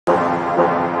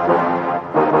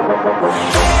Manchester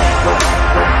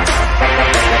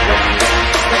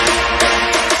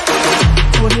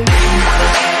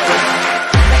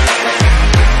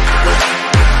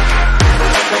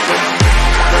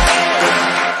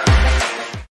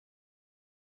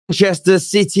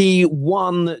City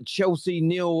 1, Chelsea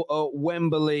 0 at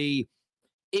Wembley.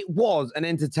 It was an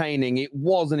entertaining, it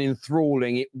was an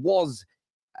enthralling, it was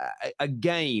a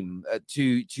game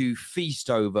to feast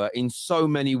over in so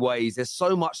many ways. There's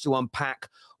so much to unpack.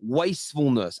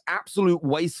 Wastefulness, absolute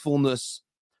wastefulness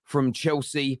from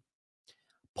Chelsea.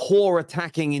 Poor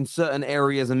attacking in certain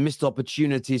areas and missed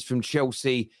opportunities from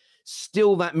Chelsea.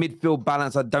 Still, that midfield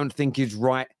balance I don't think is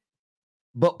right.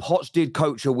 But Poch did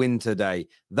coach a win today.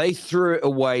 They threw it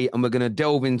away, and we're going to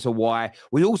delve into why.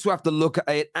 We also have to look at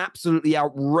an absolutely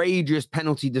outrageous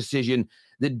penalty decision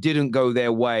that didn't go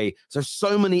their way.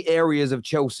 So many areas of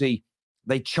Chelsea,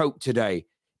 they choked today.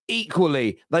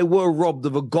 Equally, they were robbed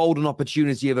of a golden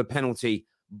opportunity of a penalty.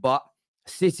 But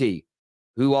City,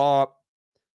 who are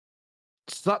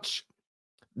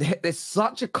they're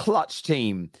such a clutch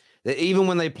team, that even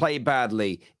when they play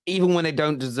badly, even when they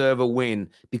don't deserve a win,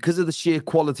 because of the sheer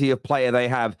quality of player they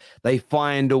have, they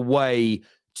find a way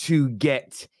to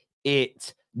get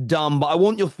it done. But I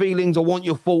want your feelings, I want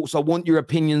your thoughts, I want your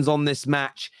opinions on this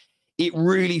match. It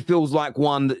really feels like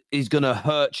one that is going to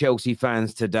hurt Chelsea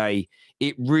fans today.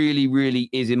 It really, really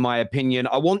is, in my opinion.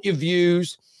 I want your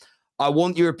views. I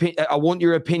want your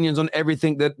opinions on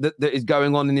everything that is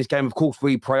going on in this game. Of course,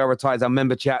 we prioritize our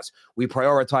member chats. We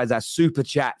prioritize our super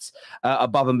chats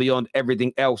above and beyond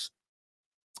everything else.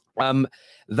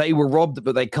 They were robbed,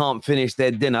 but they can't finish their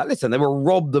dinner. Listen, they were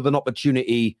robbed of an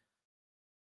opportunity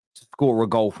to score a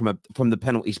goal from the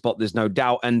penalty spot. There's no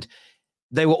doubt. And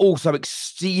they were also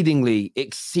exceedingly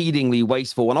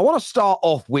wasteful. And I want to start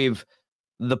off with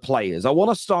the players. I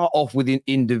want to start off with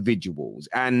individuals.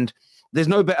 And there's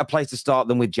no better place to start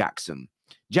than with Jackson.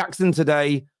 Jackson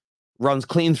today runs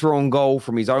clean through on goal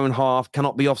from his own half,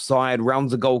 cannot be offside,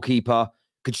 rounds the goalkeeper,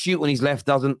 could shoot on his left,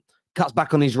 doesn't, cuts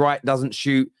back on his right, doesn't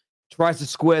shoot, tries to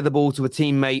square the ball to a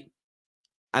teammate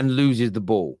and loses the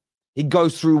ball. He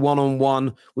goes through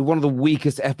one-on-one with one of the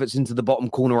weakest efforts into the bottom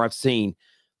corner I've seen.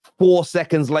 4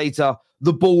 seconds later,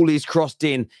 the ball is crossed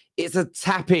in. It's a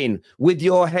tap-in with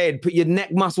your head. Put your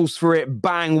neck muscles through it.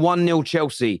 Bang, 1-0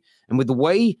 Chelsea. And with the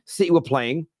way City were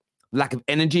playing, the lack of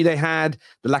energy they had,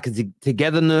 the lack of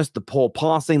togetherness, the poor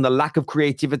passing, the lack of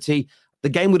creativity, the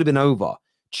game would have been over.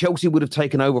 Chelsea would have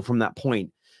taken over from that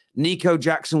point. Nico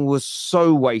Jackson was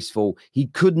so wasteful. He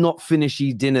could not finish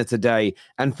his dinner today.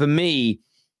 And for me,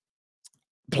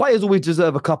 players always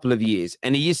deserve a couple of years,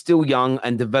 and he is still young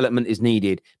and development is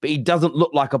needed. But he doesn't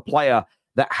look like a player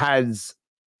that has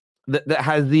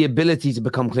the ability to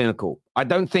become clinical. I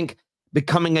don't think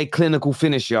becoming a clinical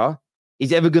finisher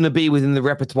is ever going to be within the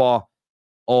repertoire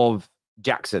of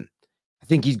Jackson. I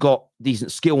think he's got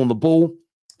decent skill on the ball.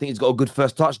 I think he's got a good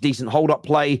first touch, decent hold-up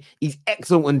play. He's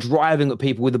excellent when driving at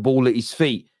people with the ball at his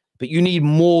feet. But you need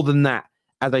more than that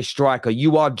as a striker.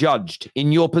 You are judged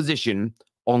in your position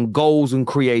on goals and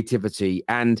creativity.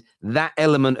 And that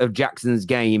element of Jackson's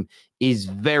game is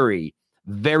very,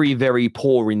 very, very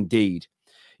poor indeed.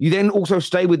 You then also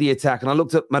stay with the attack. And I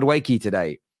looked at Madueke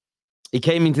today. He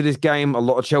came into this game, a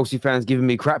lot of Chelsea fans giving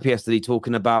me crap yesterday,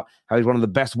 talking about how he's one of the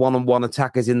best one-on-one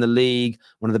attackers in the league,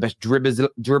 one of the best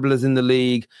dribblers in the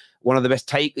league, one of the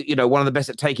best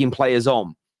at taking players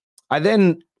on. I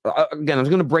then, again, I was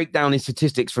going to break down his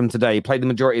statistics from today. He played the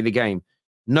majority of the game.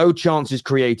 No chances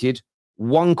created,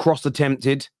 1 cross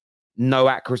attempted, no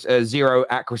accuracy, 0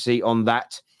 accuracy on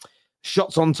that.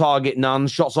 Shots on target, none.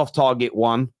 Shots off target,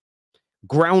 1.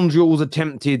 Ground duels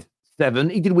attempted, 7.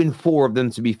 He did win 4 of them,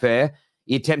 to be fair.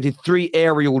 He attempted 3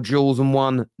 aerial duels and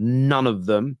won none of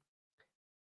them.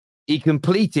 He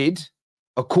completed,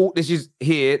 this is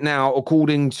here now,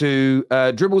 according to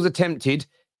dribbles attempted,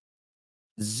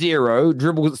 0.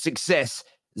 Dribbles success,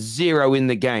 0 in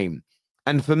the game.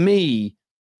 And for me,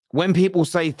 when people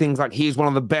say things like he's one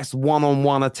of the best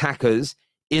one-on-one attackers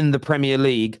in the Premier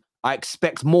League, I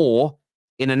expect more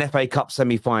in an FA Cup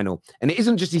semi-final. And it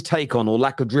isn't just his take on or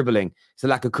lack of dribbling. It's the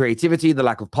lack of creativity, the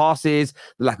lack of passes,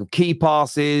 the lack of key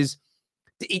passes.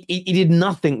 He did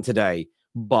nothing today.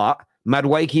 But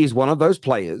Madueke is one of those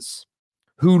players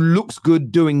who looks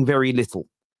good doing very little.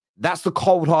 That's the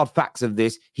cold, hard facts of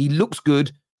this. He looks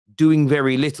good doing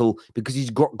very little because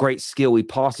he's got great skill. He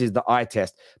passes the eye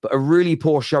test. But a really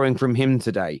poor showing from him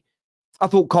today. I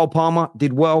thought Cole Palmer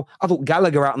did well. I thought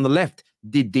Gallagher out on the left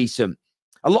did decent.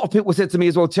 A lot of people said to me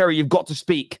as well, Terry, you've got to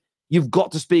speak. You've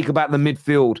got to speak about the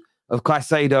midfield of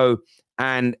Caicedo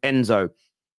and Enzo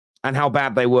and how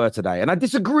bad they were today. And I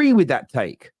disagree with that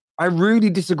take. I really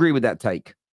disagree with that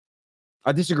take.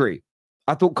 I disagree.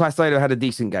 I thought Caicedo had a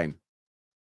decent game.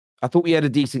 I thought he had a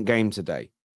decent game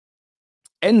today.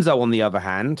 Enzo, on the other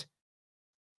hand,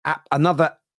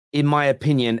 another, in my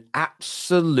opinion,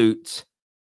 absolute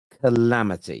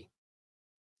calamity.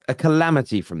 A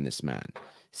calamity from this man.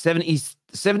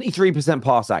 73%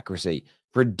 pass accuracy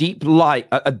for a deep lying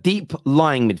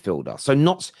midfielder. So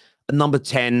not a number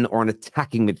 10 or an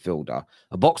attacking midfielder,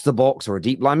 a box-to-box or a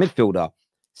deep line midfielder.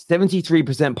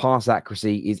 73% pass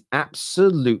accuracy is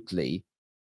absolutely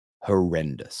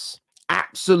horrendous.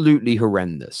 Absolutely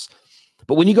horrendous.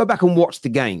 But when you go back and watch the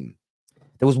game,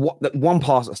 there was one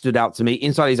pass that stood out to me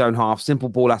inside his own half. Simple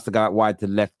ball has to go out wide to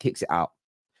the left, kicks it out.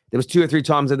 There was 2 or 3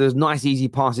 times that there was nice, easy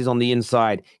passes on the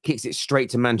inside, kicks it straight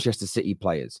to Manchester City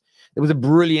players. There was a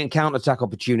brilliant counter-attack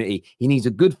opportunity. He needs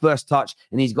a good first touch,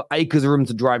 and he's got acres of room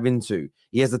to drive into.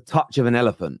 He has the touch of an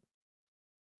elephant.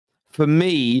 For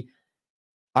me,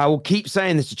 I will keep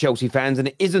saying this to Chelsea fans, and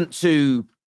it isn't to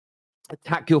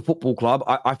attack your football club.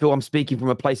 I feel I'm speaking from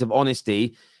a place of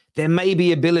honesty. There may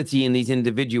be ability in these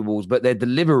individuals, but their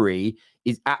delivery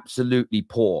is absolutely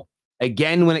poor.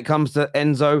 Again, when it comes to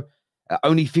Enzo,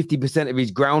 only 50% of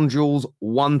his ground duels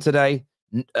won today.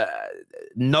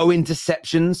 No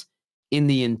interceptions in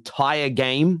the entire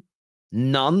game.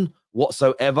 None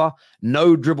whatsoever.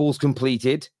 No dribbles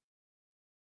completed.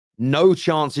 No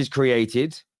chances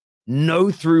created.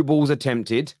 No through balls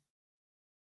attempted.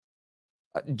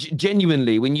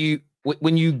 Genuinely, when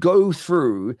you go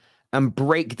through and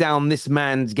break down this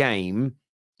man's game,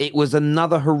 it was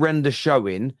another horrendous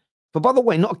showing. But by the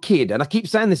way, not a kid, and I keep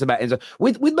saying this about Enzo.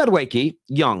 With Madueke,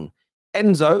 young.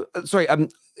 Enzo,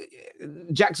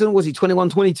 Jackson, was he 21,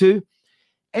 22?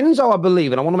 Enzo, I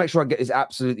believe, and I want to make sure I get this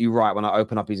absolutely right when I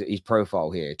open up his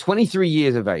profile here. 23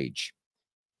 years of age.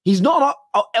 He's not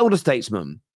an elder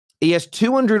statesman. He has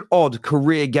 200-odd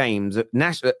career games at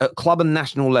club and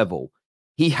national level.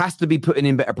 He has to be putting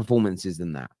in better performances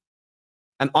than that.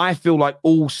 And I feel like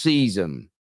all season,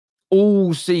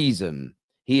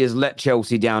 he has let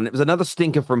Chelsea down. It was another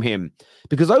stinker from him.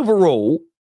 Because overall,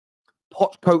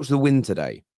 Poch coached the win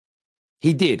today.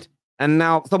 He did. And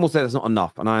now some will say that's not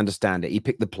enough, and I understand it. He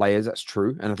picked the players, that's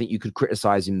true, and I think you could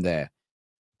criticize him there.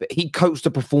 But he coached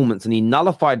a performance, and he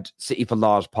nullified City for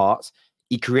large parts.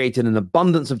 He created an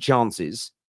abundance of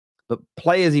chances, but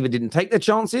players either didn't take their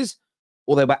chances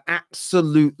or they were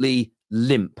absolutely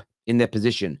limp in their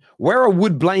position. Where I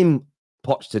would blame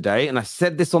Poch today, and I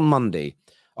said this on Monday,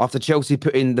 after Chelsea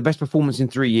put in the best performance in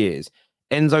 3 years,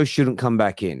 Enzo shouldn't come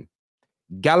back in.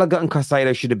 Gallagher and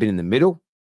Caicedo should have been in the middle,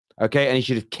 okay? And he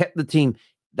should have kept the team,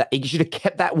 he should have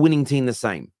kept that winning team the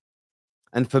same.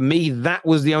 And for me, that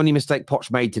was the only mistake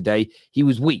Poch made today. He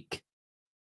was weak.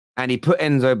 And he put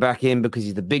Enzo back in because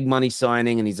he's the big money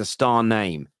signing and he's a star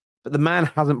name. But the man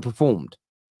hasn't performed.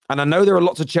 And I know there are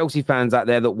lots of Chelsea fans out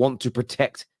there that want to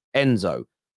protect Enzo.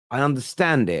 I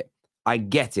understand it. I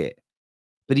get it.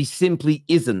 But he simply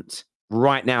isn't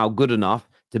right now good enough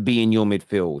to be in your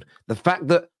midfield. The fact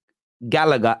that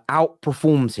Gallagher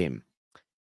outperforms him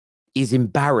is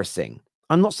embarrassing.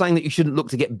 I'm not saying that you shouldn't look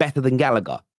to get better than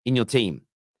Gallagher in your team.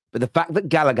 But the fact that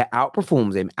Gallagher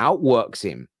outperforms him, outworks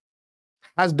him,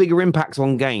 has bigger impacts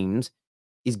on games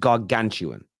is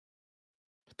gargantuan.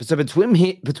 So between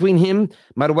him,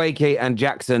 Madueke, and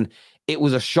Jackson, it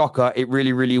was a shocker. It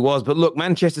really, really was. But look,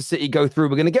 Manchester City go through.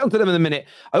 We're going to get onto them in a minute.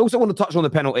 I also want to touch on the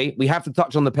penalty. We have to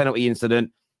touch on the penalty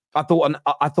incident. I thought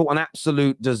an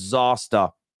absolute disaster.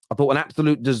 I thought an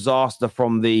absolute disaster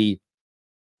from the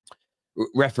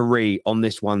referee on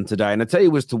this one today. And I'll tell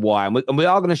you as to why. And we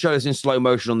are going to show this in slow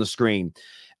motion on the screen.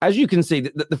 As you can see,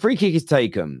 the free kick is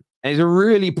taken. And it's a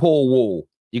really poor wall.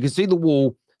 You can see the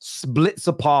wall splits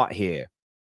apart here.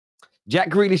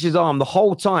 Jack Grealish's arm the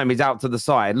whole time is out to the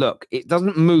side. Look, it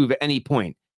doesn't move at any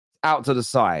point. Out to the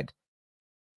side.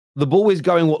 The ball is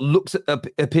going what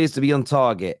appears to be on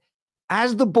target.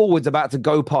 As the ball is about to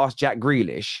go past Jack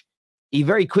Grealish, he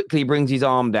very quickly brings his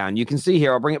arm down. You can see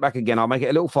here, I'll bring it back again. I'll make it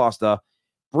a little faster.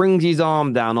 Brings his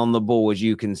arm down on the ball, as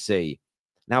you can see.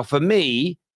 Now, for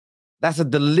me, that's a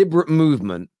deliberate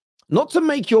movement. Not to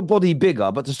make your body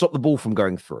bigger, but to stop the ball from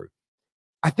going through.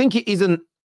 I think it isn't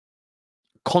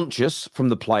conscious from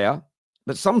the player,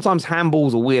 but sometimes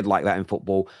handballs are weird like that in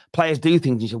football. Players do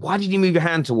things and you say, why did you move your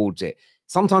hand towards it?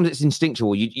 Sometimes it's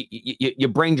instinctual. Your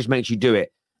brain just makes you do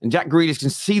it. And Jack Grealish can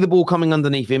see the ball coming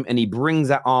underneath him and he brings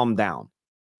that arm down.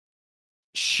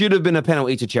 Should have been a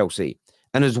penalty to Chelsea.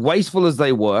 And as wasteful as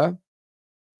they were,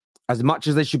 as much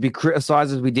as they should be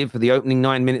criticised as we did for the opening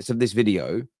 9 minutes of this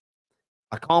video,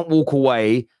 I can't walk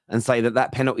away and say that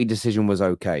that penalty decision was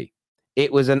okay.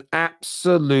 It was an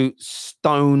absolute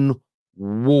stone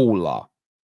Waller,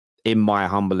 in my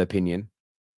humble opinion.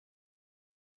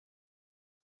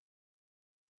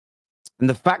 And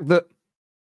the fact that,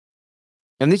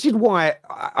 and this is why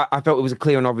I felt it was a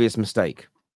clear and obvious mistake,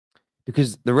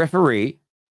 because the referee,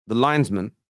 the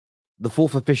linesman, the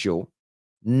fourth official,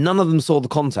 none of them saw the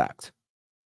contact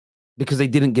because they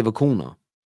didn't give a corner.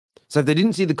 So if they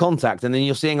didn't see the contact, and then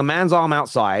you're seeing a man's arm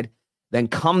outside, then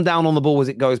come down on the ball as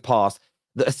it goes past,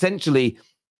 that essentially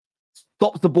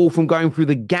stops the ball from going through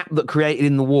the gap that created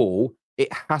in the wall, it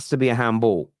has to be a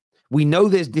handball. We know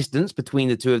there's distance between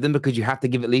the two of them because you have to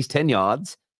give at least 10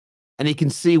 yards, and he can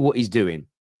see what he's doing.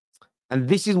 And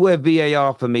this is where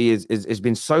VAR for me has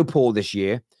been so poor this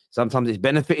year. Sometimes it's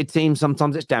benefited teams,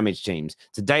 sometimes it's damaged teams.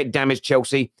 Today it damaged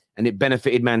Chelsea and it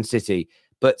benefited Man City.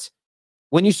 But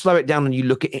when you slow it down and you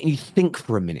look at it and you think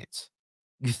for a minute,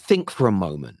 you think for a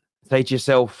moment, say to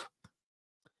yourself,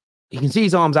 you can see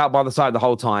his arms out by the side the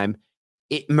whole time.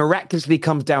 It miraculously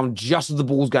comes down just as the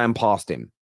ball's going past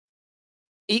him.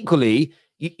 Equally,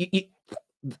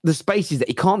 the space is that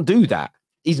he can't do that.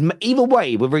 He's either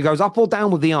way, whether he goes up or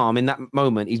down with the arm in that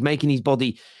moment, he's making his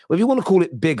body, whether you want to call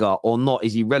it bigger or not,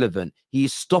 is irrelevant. He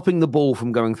is stopping the ball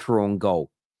from going through on goal.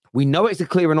 We know it's a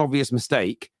clear and obvious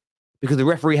mistake because the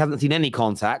referee hasn't seen any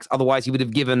contacts. Otherwise, he would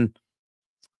have given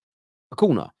a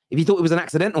corner. If he thought it was an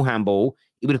accidental handball,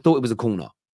 he would have thought it was a corner.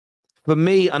 For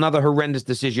me, another horrendous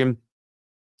decision.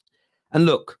 And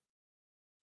look,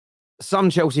 some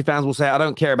Chelsea fans will say, I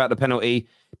don't care about the penalty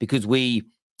because we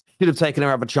should have taken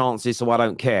our other chances, so I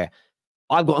don't care.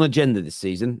 I've got an agenda this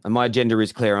season, and my agenda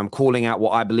is clear. I'm calling out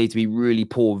what I believe to be really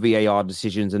poor VAR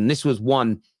decisions, and this was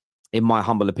one, in my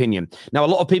humble opinion. Now, a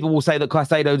lot of people will say that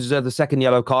Caicedo deserved the second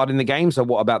yellow card in the game, so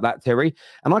what about that, Terry?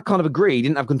 And I kind of agree. He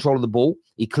didn't have control of the ball.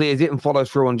 He clears it and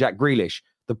follows through on Jack Grealish.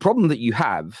 The problem that you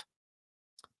have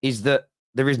is that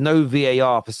there is no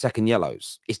VAR for second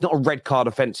yellows. It's not a red card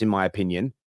offence, in my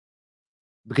opinion,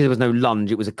 because there was no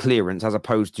lunge. It was a clearance as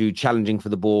opposed to challenging for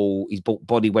the ball, his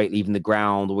body weight leaving the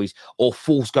ground, or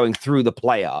force going through the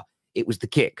player. It was the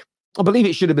kick. I believe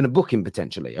it should have been a booking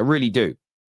potentially. I really do.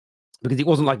 Because it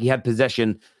wasn't like he had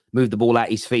possession, moved the ball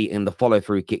at his feet, and the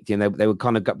follow-through kicked in. They were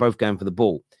kind of both going for the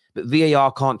ball. But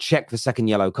VAR can't check for second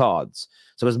yellow cards.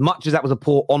 So as much as that was a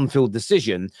poor on-field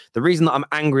decision, the reason that I'm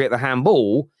angry at the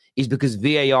handball is because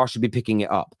VAR should be picking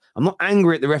it up. I'm not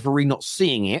angry at the referee not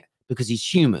seeing it because he's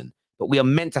human. But we are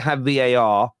meant to have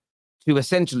VAR to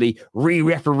essentially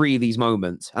re-referee these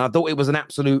moments. And I thought it was an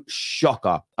absolute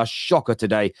shocker. A shocker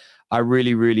today. I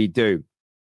really, really do.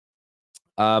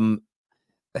 Terry,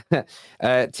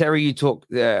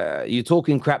 you're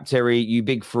talking crap, Terry. You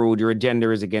big fraud. Your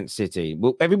agenda is against City.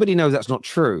 Well, everybody knows that's not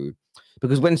true.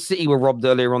 Because when City were robbed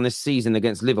earlier on this season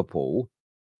against Liverpool,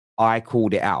 I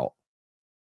called it out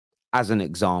as an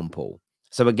example.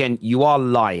 So again, you are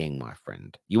lying, my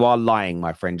friend. You are lying,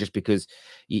 my friend, just because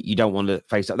you don't want to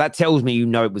face up. That tells me you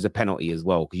know it was a penalty as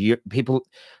well. Because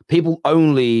people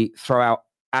only throw out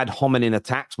ad hominem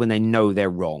attacks when they know they're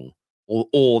wrong.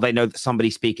 Or they know that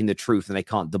somebody's speaking the truth and they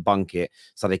can't debunk it,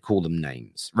 so they call them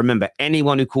names. Remember,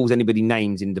 anyone who calls anybody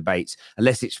names in debates,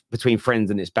 unless it's between friends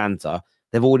and it's banter,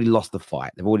 they've already lost the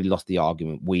fight. They've already lost the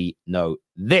argument. We know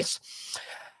this.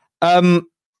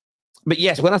 But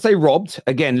yes, when I say robbed,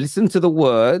 again, listen to the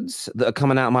words that are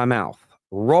coming out of my mouth.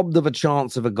 Robbed of a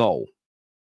chance of a goal.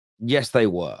 Yes, they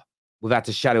were, without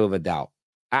a shadow of a doubt.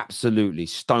 Absolutely.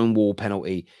 Stonewall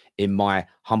penalty, in my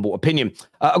humble opinion.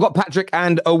 I've got Patrick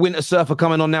and a Winter Surfer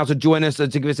coming on now to join us to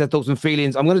give us their thoughts and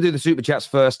feelings. I'm going to do the Super Chats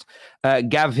first.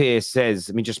 Gav here says,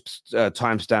 let me just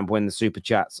timestamp when the Super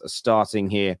Chats are starting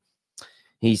here.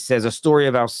 He says, a story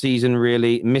of our season,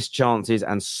 really. Missed chances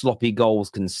and sloppy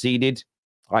goals conceded.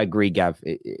 I agree, Gav.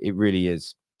 It really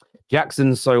is.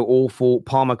 Jackson's so awful.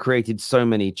 Palmer created so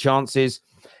many chances.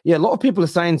 Yeah, a lot of people are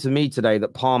saying to me today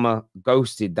that Palmer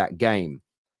ghosted that game.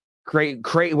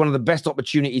 Created one of the best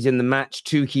opportunities in the match.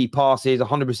 2 key passes,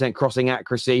 100% crossing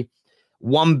accuracy.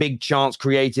 1 big chance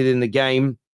created in the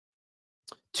game.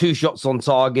 2 shots on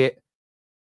target.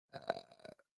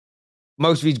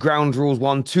 Most of his ground rules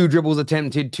won. 2 dribbles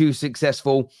attempted, 2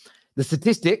 successful. The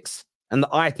statistics and the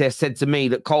eye test said to me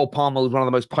that Cole Palmer was one of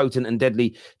the most potent and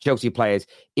deadly Chelsea players.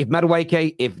 If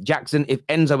Madueke, if Jackson, if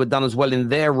Enzo had done as well in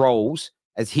their roles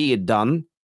as he had done,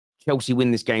 Chelsea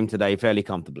win this game today fairly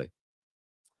comfortably.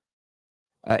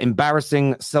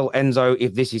 Embarrassing. Sell Enzo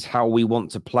if this is how we want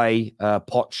to play.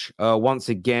 Poch, once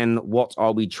again, what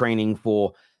are we training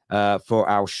for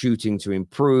our shooting to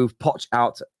improve? Poch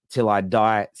out till I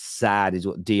die. Sad is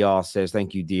what DR says.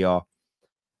 Thank you, DR.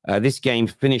 This game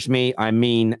finished me. I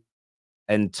mean,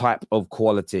 and type of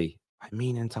quality. I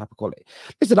mean, and type of quality.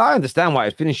 Listen, I understand why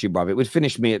it finished you, brother. It would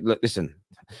finish me. Look, listen,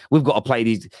 we've got to play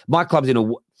these. My club's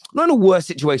in not in a worse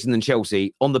situation than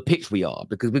Chelsea. On the pitch we are,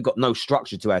 because we've got no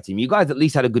structure to our team. You guys at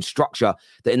least had a good structure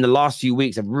that in the last few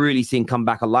weeks I've really seen come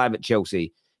back alive at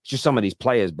Chelsea. It's just some of these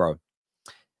players, bro.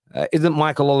 Isn't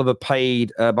Michael Oliver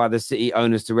paid by the City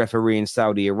owners to referee in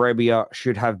Saudi Arabia?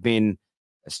 Should have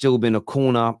still been a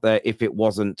corner if it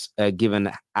wasn't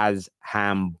given as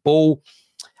handball.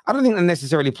 I don't think that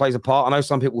necessarily plays a part. I know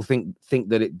some people think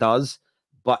that it does,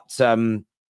 but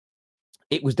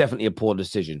it was definitely a poor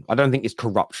decision. I don't think it's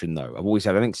corruption, though. I've always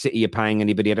said I don't think City are paying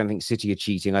anybody. I don't think City are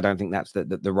cheating. I don't think that's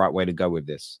the right way to go with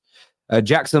this.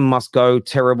 Jackson must go.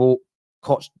 Terrible.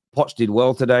 Poch did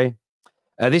well today.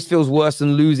 This feels worse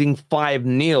than losing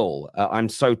 5-0. I'm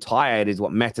so tired, is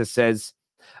what Meta says.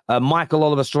 Michael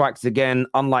Oliver strikes again,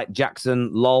 unlike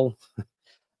Jackson. Lol.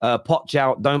 Poch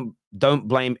out. Don't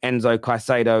blame Enzo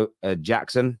Caicedo,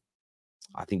 Jackson.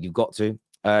 I think you've got to.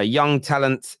 Young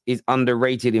talent is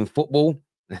underrated in football.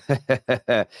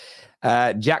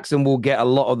 Jackson will get a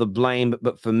lot of the blame,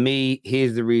 but for me,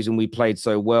 here's the reason we played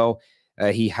so well.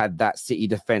 He had that City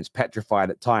defense petrified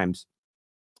at times.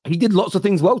 He did lots of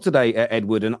things well today,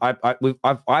 Edward, and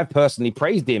I've personally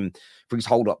praised him for his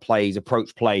hold-up play, his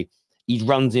approach play. His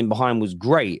runs in behind was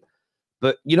great.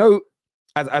 But, you know,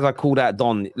 as I called out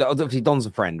Don, obviously Don's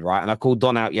a friend, right? And I called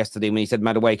Don out yesterday when he said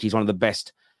Madueke is one of the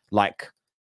best, like,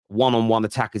 one-on-one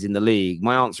attackers in the league.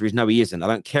 My answer is no, he isn't. I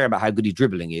don't care about how good his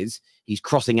dribbling is. His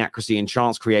crossing accuracy and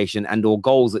chance creation and or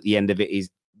goals at the end of it is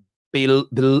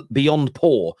beyond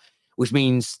poor, which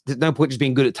means there's no point just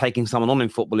being good at taking someone on in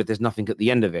football if there's nothing at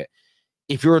the end of it.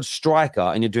 If you're a striker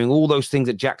and you're doing all those things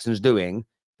that Jackson's doing,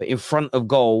 but in front of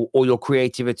goal, all your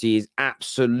creativity is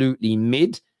absolutely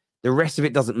mid, the rest of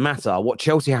it doesn't matter. What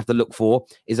Chelsea have to look for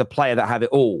is a player that have it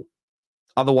all.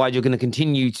 Otherwise, you're going to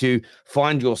continue to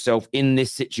find yourself in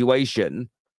this situation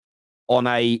on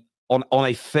a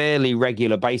fairly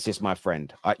regular basis, my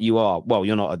friend. You are. Well,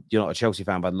 you're not a Chelsea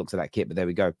fan by the looks of that kit, but there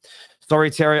we go.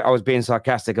 Sorry, Terry, I was being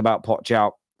sarcastic about Poch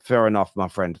out. Fair enough, my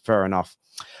friend. Fair enough.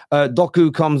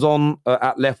 Doku comes on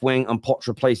at left wing and Poch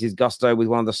replaces Gusto with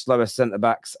one of the slowest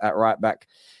centre-backs at right back,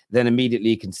 then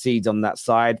immediately concedes on that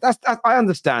side. I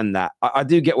understand that. I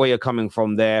do get where you're coming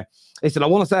from there. Listen, I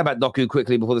want to say about Doku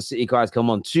quickly before the City guys come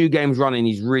on. 2 games running,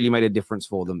 he's really made a difference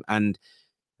for them. And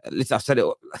listen, I've said it.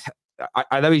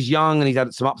 I know he's young and he's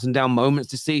had some ups and down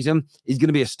moments this season. He's going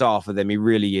to be a star for them. He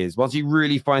really is. Once he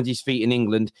really finds his feet in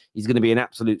England, he's going to be an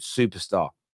absolute superstar.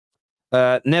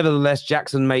 Nevertheless,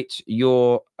 Jackson, mate,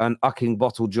 you're an ucking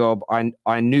bottle job.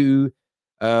 I knew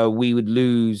we would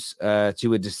lose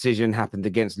to a decision happened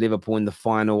against Liverpool in the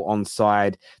final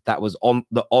onside. That was on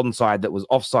the onside that was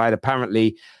offside.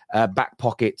 Apparently, back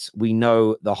pockets. We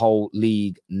know the whole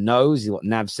league knows, is what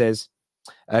Nav says.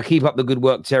 Keep up the good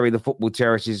work, Terry. The Football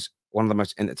Terrace is one of the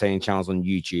most entertaining channels on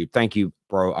YouTube. Thank you,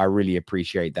 bro. I really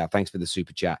appreciate that. Thanks for the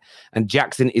super chat. And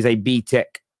Jackson is a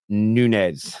B-Tech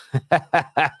Nunez.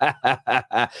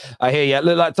 I hear you.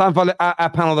 Look, like time for our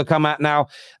panel to come out now.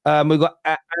 We've got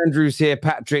Andrew's here,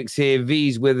 Patrick's here,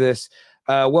 V's with us.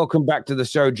 Welcome back to the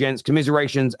show, gents.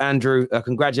 Commiserations, Andrew.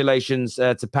 Congratulations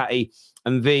to Patty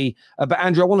and V. But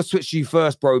Andrew, I want to switch to you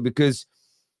first, bro, because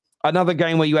another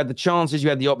game where you had the chances, you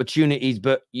had the opportunities,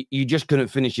 but you just couldn't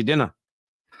finish your dinner.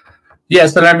 Yeah,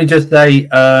 so let me just say,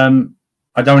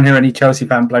 I don't hear any Chelsea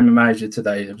fan blame the manager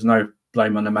today. There was no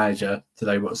blame on the manager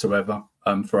today whatsoever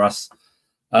for us.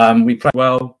 We played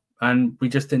well and we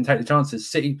just didn't take the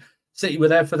chances. City were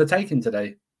there for the taking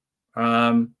today.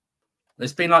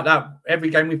 It's been like that every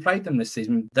game we played them this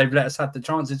season. They've let us have the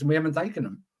chances and we haven't taken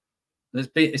them.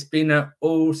 It's been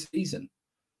all season.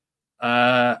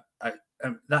 That's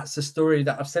the story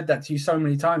that I've said that to you so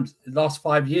many times. The last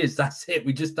 5 years, that's it.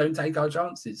 We just don't take our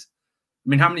chances. I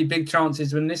mean, how many big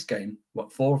chances were in this game?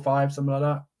 What, 4 or 5, something like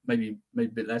that? Maybe a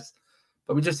bit less.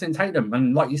 But we just didn't take them.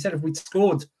 And like you said, if we'd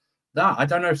scored that, I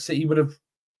don't know if City would have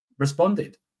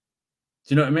responded.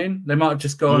 Do you know what I mean? They might have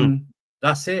just gone,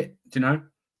 that's it, do you know?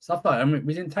 Stuff like that. I mean,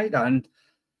 we didn't take that. And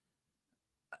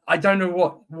I don't know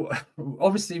what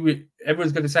obviously,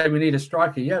 everyone's going to say we need a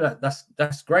striker. Yeah,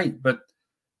 that's great. But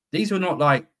these were not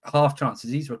like half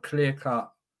chances. These were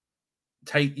clear-cut.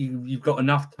 You've got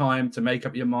enough time to make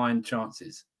up your mind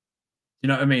chances. You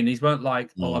know what I mean? These weren't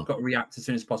like, I've got to react as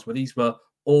soon as possible. These were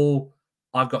all,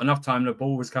 I've got enough time. The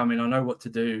ball was coming. I know what to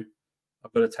do.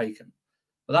 I've got to take him.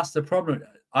 But that's the problem.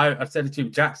 I've said it to you,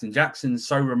 Jackson. Jackson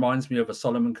so reminds me of a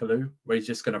Solomon Kalou, where he's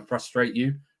just going to frustrate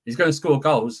you. He's going to score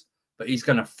goals, but he's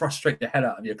going to frustrate the hell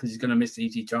out of you because he's going to miss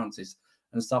easy chances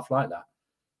and stuff like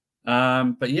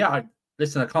that. But yeah,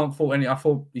 listen, I can't fault any. I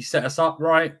thought he set us up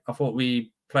right. I thought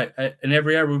we played in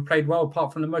every area. We played well,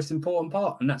 apart from the most important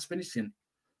part, and that's finishing.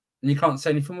 and you can't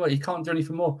say anything more. He can't do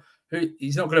anything more.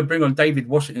 He's not going to bring on David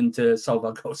Washington to solve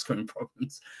our goal scoring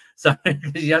problems. So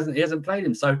he hasn't played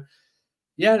him. So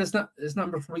yeah, there's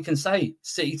nothing we can say.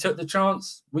 City took the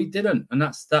chance, we didn't, and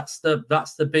that's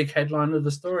the big headline of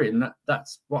the story, and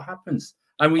that's what happens.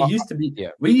 And we used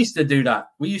to do that.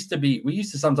 We used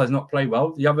to sometimes not play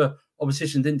well. The other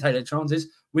opposition didn't take their chances.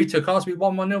 We took ours. We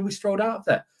won 1-0. We strolled out of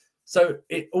there. So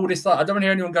all this, like, I don't want to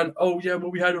hear anyone going, "Oh yeah,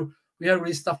 well we had all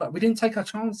this stuff." Like, we didn't take our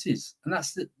chances, and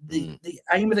that's the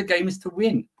aim of the game is to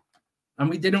win, and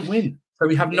we didn't win. So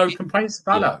we have no complaints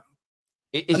about that.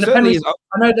 And the penalties,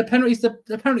 I know the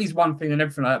penalties one thing and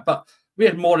everything like that, but we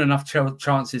had more than enough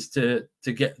chances to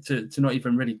get to not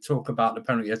even really talk about the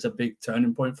penalty as a big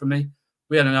turning point for me.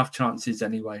 We had enough chances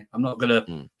anyway. I'm not going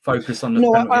to focus on the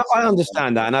penalty. I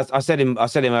understand that, and I said in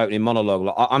opening monologue,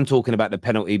 like, I'm talking about the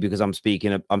penalty because I'm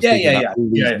speaking about all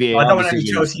these I don't want any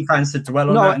Chelsea fans to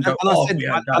dwell on that.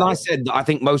 I said that I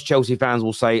think most Chelsea fans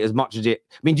will say as much as it.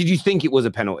 I mean, did you think it was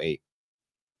a penalty?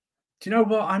 Do you know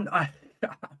what? I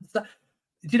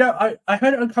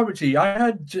heard it on commentary. I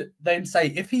heard them say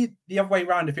the other way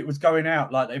around, if it was going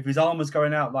out, like if his arm was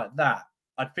going out like that,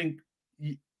 I think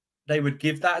they would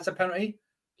give that as a penalty.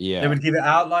 Yeah, they would give it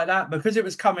out like that because it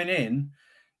was coming in.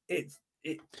 It's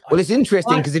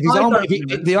interesting because if his arm,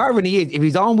 the irony is, if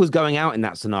his arm was going out in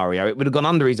that scenario, it would have gone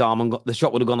under his arm and the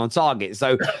shot would have gone on target.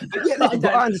 So, but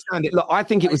I understand it. Look, I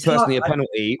think it was personally a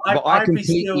penalty, but I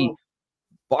completely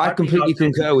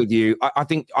concur with you. I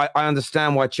think I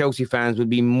understand why Chelsea fans would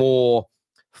be more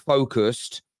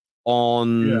focused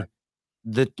on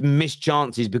the missed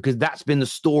chances because that's been the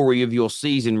story of your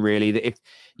season, really. That if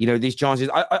these chances,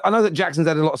 I know that Jackson's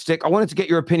had a lot of stick. I wanted to get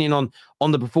your opinion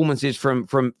on the performances from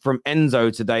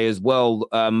Enzo today as well.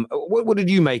 What did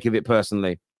you make of it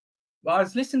personally? Well, I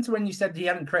was listening to when you said he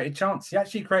hadn't created a chance. He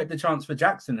actually created the chance for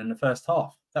Jackson in the first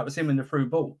half. That was him in the through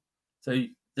ball. So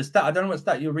the stat, I don't know what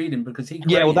stat you're reading because he.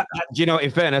 Do you know?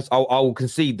 In fairness, I will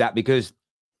concede that because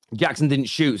Jackson didn't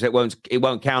shoot, so it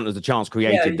won't count as a chance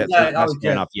created. That's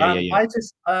fair enough. I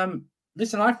just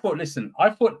listen. I thought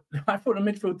the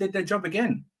midfield did their job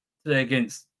again today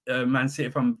against Man City.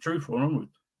 If I'm truthful,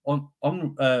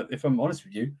 if I'm honest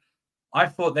with you, I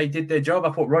thought they did their job.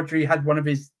 I thought Rodri had one of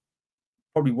his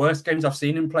probably worst games I've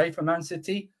seen him play for Man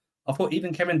City. I thought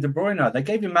even Kevin De Bruyne, they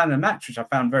gave him man of the match, which I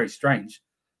found very strange.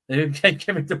 They gave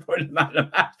Kevin De Bruyne man of the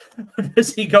match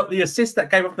because he got the assist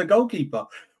that came off the goalkeeper,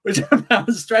 which I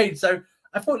found strange. So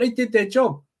I thought they did their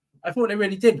job. I thought they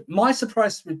really did. My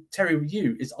surprise with Terry with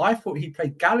you is I thought he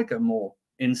played Gallagher more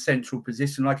in central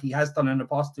position like he has done in the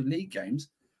past 2 league games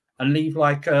and leave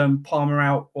like Palmer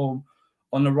out or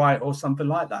on the right or something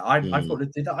like that. I thought they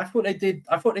did that. I thought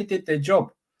they did their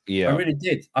job. Yeah, I really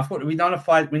did. I thought we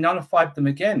nullified them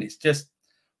again. It's just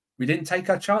we didn't take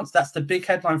our chance. That's the big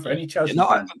headline for any Chelsea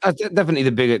fan. That's definitely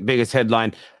the biggest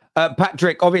headline.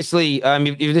 Patrick, obviously,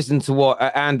 you've listened to what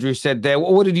Andrew said there.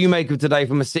 What did you make of today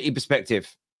from a City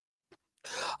perspective?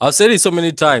 I've said it so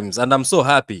many times, and I'm so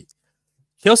happy.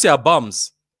 Chelsea are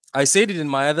bums. I said it in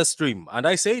my other stream, and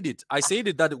I said it.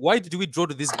 That why did we draw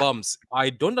to these bums?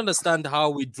 I don't understand how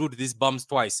we drew to these bums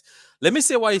twice. Let me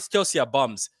say why Chelsea are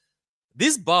bums.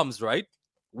 These bums, right?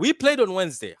 We played on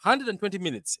Wednesday, 120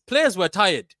 minutes. Players were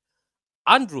tired.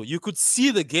 Andrew, you could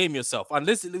see the game yourself.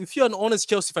 Unless if you're an honest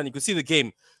Chelsea fan, you could see the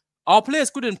game. Our players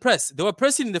couldn't press. They were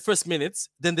pressing in the first minutes,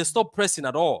 then they stopped pressing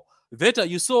at all. Veta,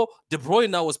 you saw De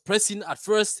Bruyne was pressing at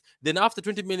first, then after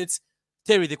 20 minutes,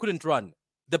 Terry, they couldn't run.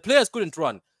 The players couldn't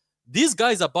run. These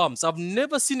guys are bums. I've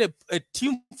never seen a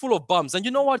team full of bums. And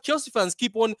you know what? Chelsea fans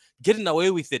keep on getting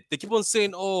away with it. They keep on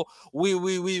saying, oh,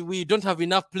 we don't have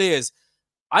enough players.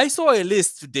 I saw a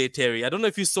list today, Terry. I don't know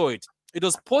if you saw it. It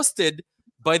was posted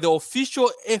by the official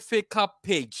FA Cup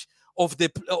page of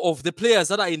the players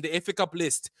that are in the FA Cup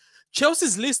list.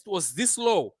 Chelsea's list was this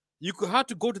low. You could have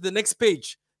to go to the next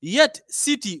page. Yet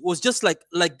City was just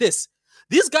like this.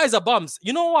 These guys are bums.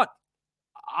 You know what?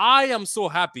 I am so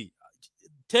happy.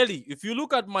 Telly, if you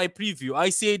look at my preview, I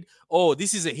said, oh,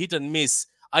 this is a hit and miss.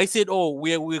 I said, oh,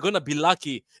 we're going to be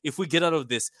lucky if we get out of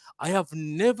this. I have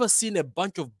never seen a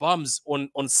bunch of bums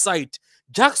on site.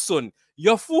 Jackson,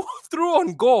 you're full through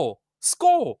on goal.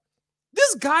 Score.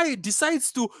 This guy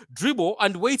decides to dribble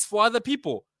and waits for other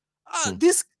people.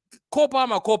 This Cole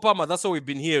Palmer, that's what we've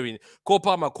been hearing. Cole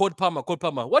Palmer.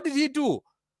 What did he do?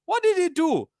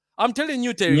 I'm telling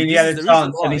you, Terry. He had a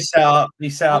chance and he set up.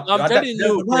 I'm telling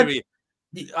you, Terry.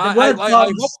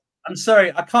 I'm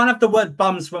sorry, I can't have the word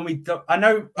bums when we do. I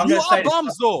know You are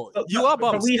bums, though. You are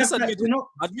bums. We Just have, admit we're not,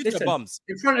 admit your bums.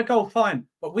 in front of goal, fine,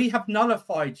 but we have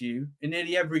nullified you in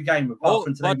nearly every game apart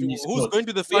from today when you scored. Who's going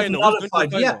to the We have final?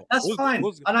 nullified, yeah, that's fine,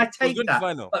 and I take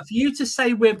that. But for you to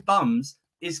say we're bums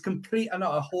is complete and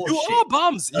utter horseshit. You are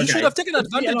bums. You should have taken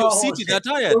advantage of City. They're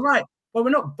tired. You're right. But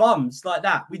we're not bums like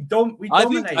that. We dominate.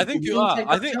 I think you are.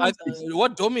 I think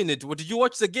what dominate? What did you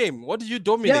watch the game? What did you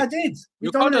dominate? Yeah, I did.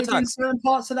 We dominated in certain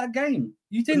parts of that game.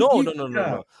 You didn't.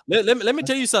 No. Let me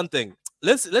tell you something.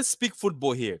 Let's speak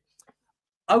football here.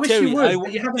 I wish Terry, you would,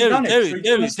 but you haven't done it.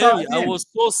 Terry, I was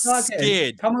so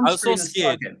scared. I was so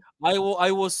scared.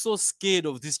 I was so scared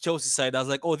of this Chelsea side. I was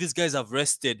like, oh, these guys have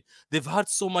rested. They've had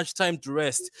so much time to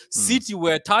rest. City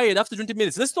were tired after 20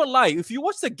 minutes. Let's not lie. If you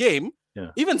watch the game,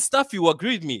 even Staff, you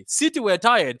agreed with me. City were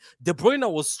tired. De Bruyne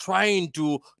was trying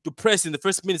to press in the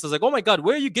first minutes. I was like, oh my God,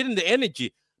 where are you getting the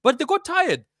energy? But they got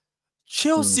tired.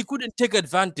 Chelsea couldn't take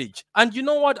advantage. And you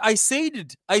know what? I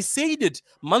said it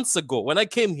months ago when I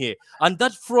came here. And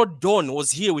that fraud Don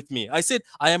was here with me. I said,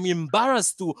 I am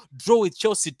embarrassed to draw with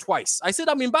Chelsea twice. I said,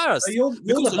 I'm embarrassed.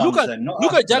 Because look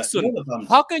at Jackson.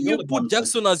 How can you put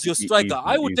Jackson as your striker?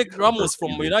 I would take Ramos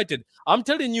from United. I'm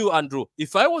telling you, Andrew,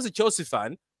 if I was a Chelsea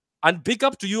fan, and big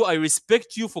up to you, I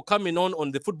respect you for coming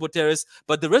on the football terrace,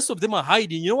 but the rest of them are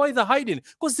hiding. You know why they're hiding?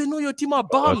 Because they know your team are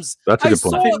bums. That's a good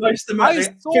point. I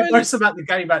think most about the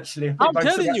game, actually. I'm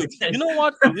telling you, you know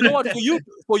what?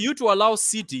 For you to allow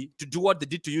City to do what they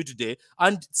did to you today,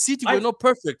 and City were not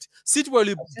perfect. City were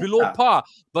below par.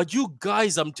 But you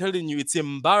guys, I'm telling you, it's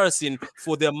embarrassing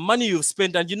for the money you've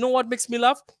spent. And you know what makes me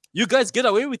laugh? You guys get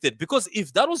away with it. Because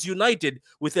if that was United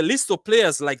with a list of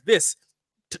players like this,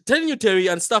 telling you, Terry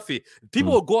and Stuffy,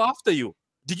 people will go after you.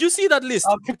 Did you see that list?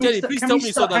 Terry, please tell me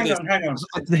you saw that list. Hang on.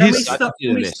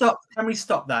 Can we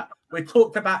stop that? We're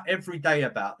talked about every day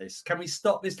about this. Can we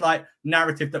stop this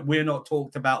narrative that we're not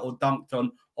talked about or dunked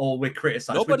on or we're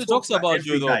criticized? Nobody talks about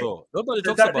you, though. Nobody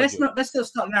talks about you. Let's not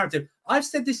start a narrative. I've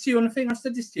said this to you on the thing. I've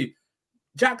said this to you.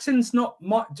 Jackson's not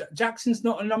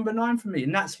a number 9 for me,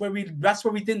 and that's where we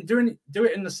didn't do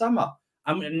it in the summer.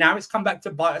 And now it's come back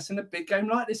to bite us in a big game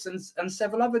like this and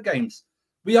several other games.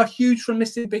 We are huge for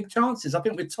missing big chances. I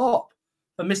think we're top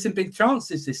for missing big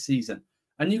chances this season.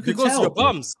 And you can tell. You're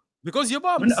bums. Because you're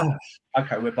bums.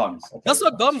 Okay, we're bums. Okay, that's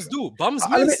what bums do. Bums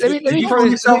miss. Let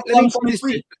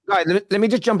me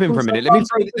just jump in for a minute. Let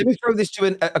me throw this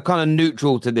to a kind of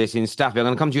neutral to this in Staffy. I'm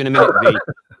going to come to you in a minute, V.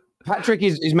 Patrick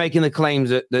is making the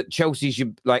claims that Chelsea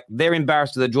should, they're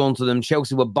embarrassed that they're drawn to them.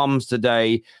 Chelsea were bums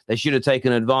today. They should have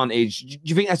taken advantage. Do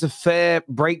you think that's a fair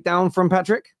breakdown from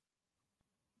Patrick?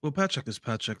 Well, Patrick is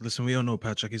Patrick. Listen, we all know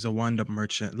Patrick. He's a wind-up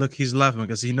merchant. Look, he's laughing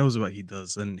because he knows what he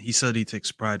does, and he said he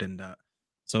takes pride in that.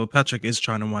 So Patrick is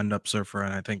trying to wind up Surfer,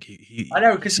 and I think he I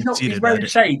know, because he's wearing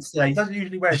shades today. He doesn't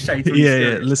usually wear shades.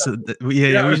 Listen,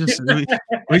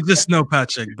 we just know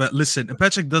Patrick. But listen,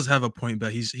 Patrick does have a point,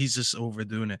 but he's just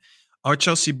overdoing it. Our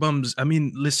Chelsea bums, I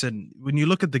mean, listen, when you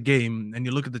look at the game and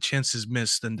you look at the chances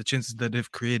missed and the chances that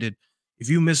they've created, if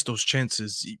you miss those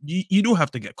chances, you do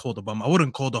have to get called a bum. I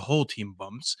wouldn't call the whole team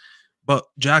bums. But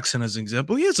Jackson, as an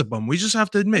example, he is a bum. We just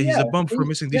have to admit he's a bum for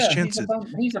missing these chances.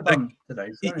 He's a bum today.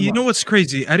 You know what's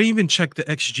crazy? I didn't even check the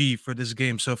XG for this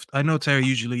game. So I know, Terry,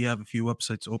 usually you have a few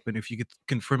websites open. If you could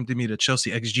confirm to me the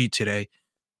Chelsea XG today,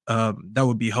 that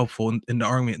would be helpful in the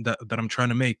argument that I'm trying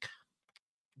to make.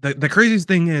 The craziest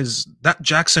thing is that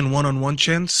Jackson one-on-one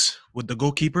chance with the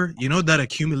goalkeeper, you know, that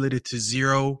accumulated to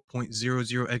 0.00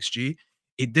 XG.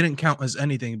 It didn't count as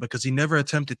anything because he never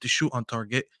attempted to shoot on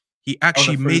target. He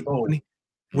actually made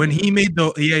when he made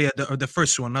the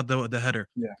first one, not the header.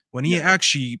 Yeah. When he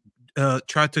actually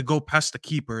tried to go past the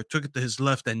keeper, took it to his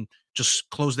left and just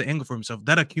closed the angle for himself.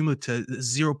 That accumulated to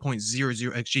 0.00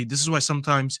 XG. This is why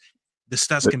sometimes the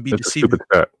stats can be deceiving.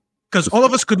 Because all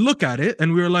of us could look at it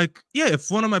and we were like, yeah, if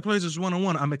one of my players is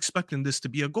one-on-one, I'm expecting this to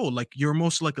be a goal. Like, you're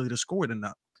most likely to score than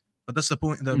that. But that's the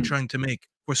point that I'm trying to make.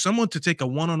 For someone to take a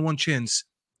one-on-one chance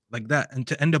like that and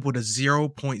to end up with a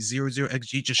 0.00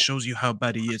 XG just shows you how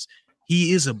bad he is.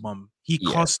 He is a bum. He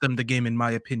cost them the game, in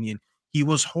my opinion. He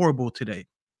was horrible today.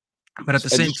 But at the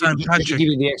same time, Patrick, just to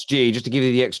give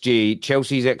you the XG,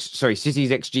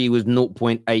 City's XG was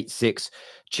 0.86.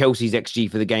 Chelsea's XG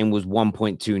for the game was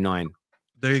 1.29.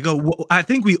 There you go. Well, I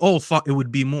think we all thought it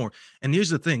would be more. And here's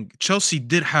the thing. Chelsea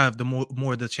did have the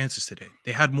more of the chances today.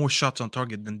 They had more shots on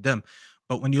target than them.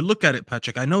 But when you look at it,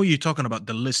 Patrick, I know you're talking about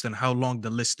the list and how long the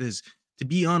list is. To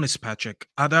be honest, Patrick,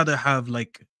 I'd rather have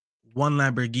like one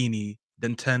Lamborghini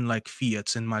than 10 like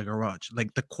Fiats in my garage.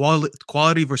 Like the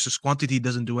quality versus quantity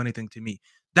doesn't do anything to me.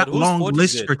 That long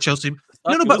list for Chelsea.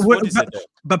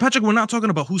 But Patrick, we're not talking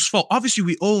about whose fault. Obviously,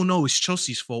 we all know it's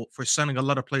Chelsea's fault for signing a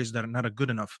lot of players that are not good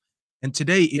enough. And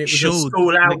today it was showed a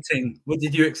school outing. What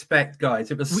did you expect, guys?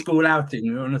 It was school outing.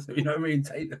 You know what I mean?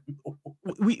 Take them.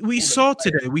 We saw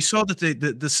today. We saw that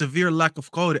the severe lack of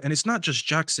quality, and it's not just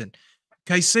Jackson.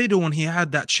 Caicedo, when he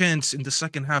had that chance in the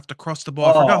second half to cross the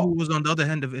ball, I forgot who was on the other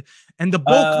end of it, and the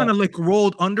ball kind of like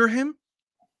rolled under him,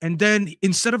 and then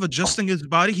instead of adjusting his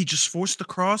body, he just forced the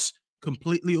cross,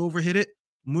 completely overhit it.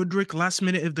 Mudryk, last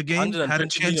minute of the game, had a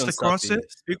chance to cross it.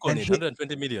 Speak on it.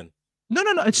 120 million. No,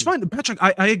 it's fine, Patrick.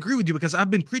 I agree with you because I've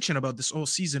been preaching about this all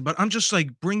season, but I'm just like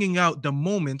bringing out the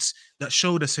moments that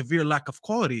showed a severe lack of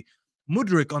quality.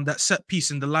 Mudryk on that set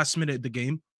piece in the last minute of the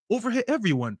game overhit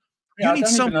everyone. Yeah, you need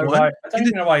someone. I don't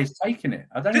even know why he's taking it.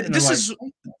 I don't even know why he's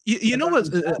taking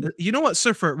it. You know what,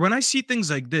 Surfer? When I see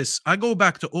things like this, I go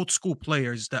back to old school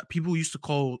players that people used to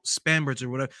call spammers or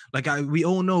whatever. Like we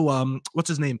all know, what's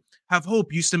his name? Have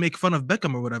Hope used to make fun of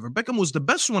Beckham or whatever. Beckham was the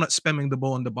best one at spamming the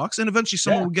ball in the box, and eventually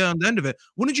someone would get on the end of it.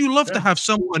 Wouldn't you love to have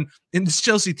someone in this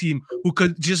Chelsea team who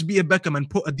could just be a Beckham and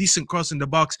put a decent cross in the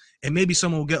box, and maybe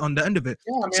someone will get on the end of it?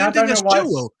 Yeah, Same thing as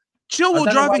Chilwell.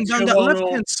 Chilwell driving down that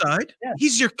left-hand side. Yeah,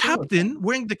 he's your captain,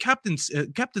 wearing the captain's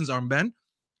armband,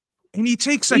 and he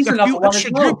takes like a few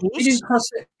extra dribbles. He didn't cross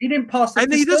it. He didn't pass it.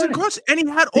 And he doesn't cross it. And he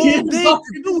had all day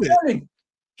to do it.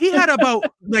 He had about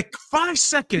like 5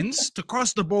 seconds to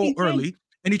cross the ball early,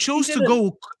 and he chose to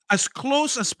go as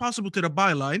close as possible to the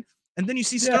byline. And then you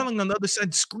see Sterling on the other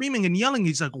side screaming and yelling.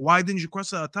 He's like, "Why didn't you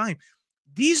cross out of time?"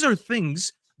 These are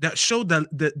things that show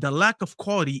the lack of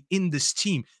quality in this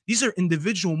team. These are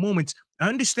individual moments. I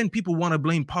understand people want to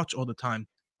blame Poch all the time.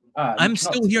 I'm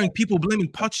still hearing people blaming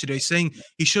Poch today, saying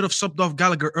he should have subbed off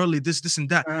Gallagher early, this and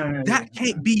that. That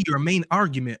can't be your main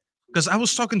argument. Because I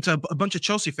was talking to a bunch of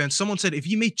Chelsea fans. Someone said, if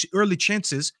you made early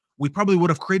chances, we probably would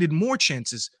have created more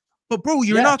chances. But, bro,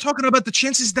 you're not talking about the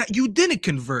chances that you didn't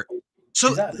convert.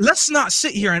 So let's not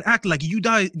sit here and act like you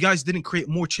guys didn't create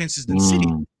more chances than City.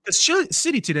 Because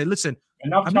City today, listen,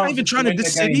 I'm not even trying to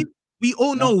diss City. We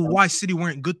all know why City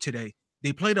weren't good today.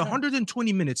 They played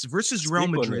 120 minutes versus Real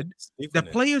Madrid. The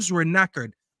players were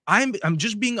knackered. I'm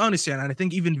just being honest here, and I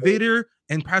think even Vader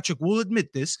and Patrick will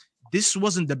admit this. This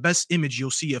wasn't the best image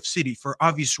you'll see of City for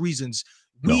obvious reasons.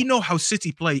 We know how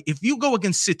City play. If you go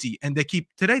against City and they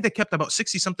kept about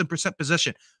 60-something%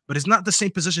 possession, but it's not the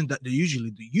same possession that they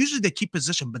usually do. Usually they keep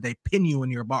possession, but they pin you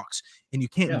in your box and you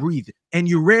can't breathe. And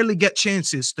you rarely get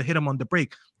chances to hit them on the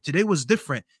break. Today was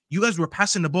different. You guys were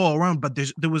passing the ball around, but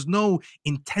there was no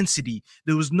intensity.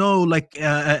 There was no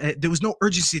there was no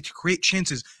urgency to create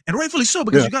chances. And rightfully so,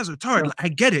 because you guys are tired. Like, I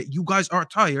get it. You guys are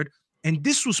tired. And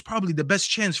this was probably the best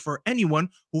chance for anyone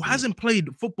who hasn't played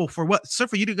football for what?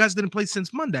 Surfer, you guys didn't play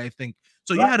since Monday, I think.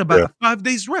 So you had about 5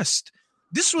 days rest.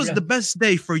 This was the best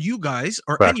day for you guys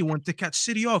or anyone to catch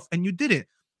City off, and you did it.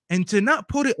 And to not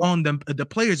put it on the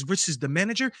players versus the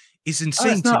manager is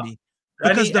insane to me.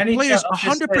 Because the players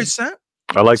 100%.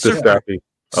 I like this, Staffy.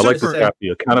 I like the Staffy.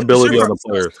 Accountability on the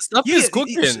players. Stuff is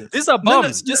cooking. These are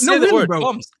bums. Just say the word,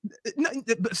 bums.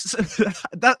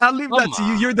 I'll leave that to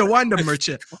you. You're the wind-up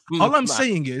merchant. All I'm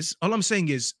saying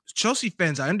is, Chelsea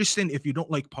fans, I understand if you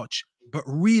don't like Poch, but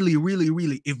really, really,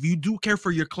 really, if you do care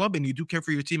for your club and you do care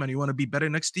for your team and you want to be better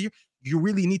next year, you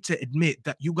really need to admit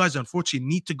that you guys, unfortunately,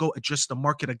 need to go address the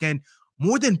market again,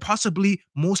 more than possibly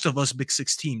most of us Big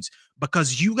Six teams,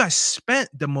 because you guys spent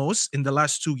the most in the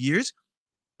last 2 years.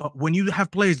 But when you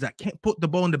have players that can't put the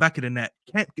ball in the back of the net,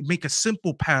 can't make a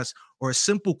simple pass or a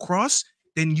simple cross,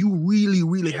 then you really,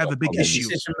 really have a big issue.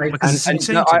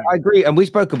 I agree. And we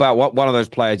spoke about one of those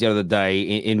players the other day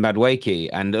in Madueke,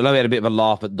 and I know we had a bit of a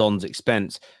laugh at Don's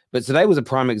expense, but today was a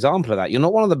prime example of that. You're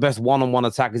not one of the best one-on-one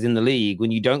attackers in the league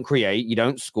when you don't create, you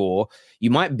don't score.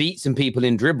 You might beat some people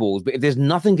in dribbles, but if there's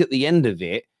nothing at the end of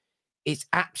it, it's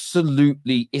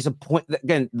a point that,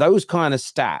 again, those kind of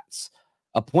stats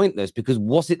are pointless because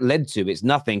what's it led to? It's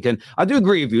nothing. And I do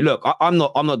agree with you. Look, I'm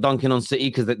not dunking on City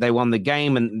because they won the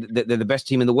game and they're the best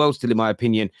team in the world still, in my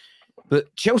opinion.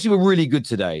 But Chelsea were really good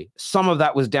today. Some of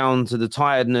that was down to the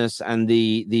tiredness and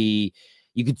the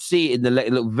you could see it in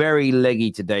it looked very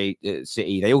leggy today,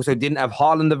 City. They also didn't have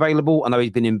Haaland available. I know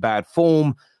he's been in bad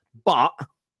form, but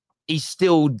he's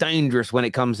still dangerous when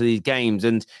it comes to these games.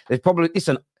 And there's probably,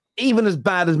 listen, even as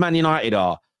bad as Man United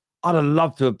are, I'd have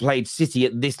loved to have played City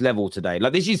at this level today.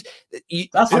 Like, this is,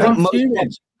 that's what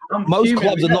most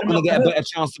clubs are not going to get a better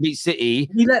chance to beat City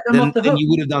than you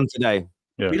would have done today.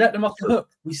 Yeah. We let them off the hook.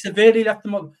 We severely left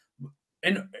them off.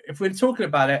 And if we're talking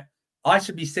about it, I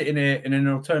should be sitting here in an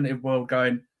alternative world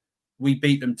going, we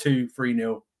beat them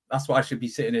 2-3-0. That's what I should be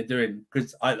sitting here doing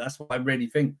because that's what I really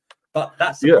think. But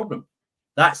that's the problem.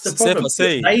 That's the problem.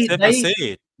 Say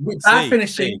it. With bad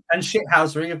finishing and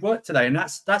shithousery have worked today, and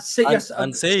that's City.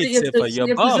 And say it, Sefa.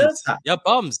 Your bums. Your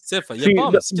bums, Sefa. Your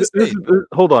bums. Just say it.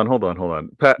 Hold on.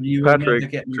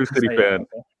 Patrick, true City fan.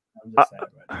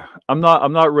 I'm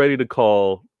not ready to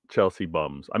call Chelsea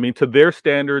bums. I mean, to their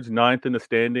standards, 9th in the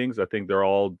standings, I think they're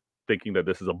all thinking that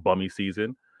this is a bummy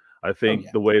season. I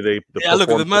think the way they look,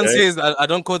 the man says I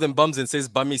don't call them bums and says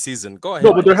bummy season. Go ahead.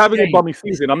 No, but they're having a bummy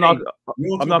season. I'm not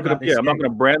gonna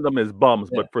brand them as bums,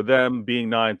 but for them being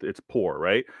 9th, it's poor,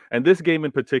 right? And this game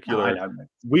in particular,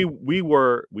 we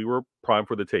were primed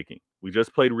for the taking. We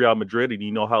just played Real Madrid, and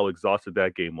you know how exhausted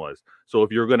that game was. So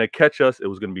if you're gonna catch us, it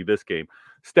was gonna be this game.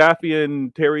 Staffy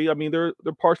and Terry, I mean, they're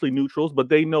partially neutrals, but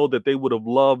they know that they would have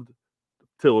loved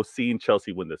to have seen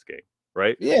Chelsea win this game.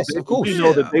 Right? Yes, of course. You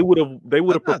know that they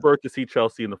would have preferred to see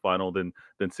Chelsea in the final than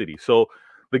City. So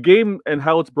the game and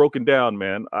how it's broken down,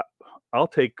 man, I'll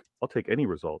take any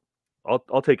result.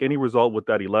 I'll take any result with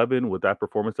that 11, with that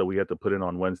performance that we had to put in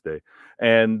on Wednesday.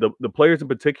 And the players in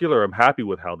particular, I'm happy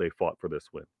with how they fought for this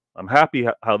win. I'm happy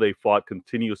how they fought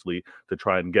continuously to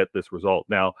try and get this result.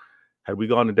 Now, had we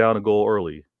gone down a goal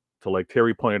early, to like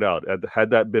Terry pointed out, had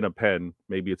that been a pen,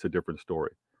 maybe it's a different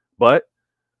story. But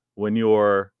when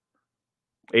you're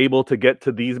able to get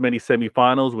to these many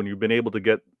semifinals, when you've been able to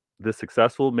get this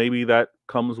successful, maybe that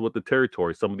comes with the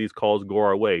territory. Some of these calls go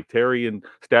our way. Terry and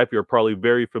Staffy are probably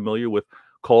very familiar with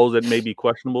calls that may be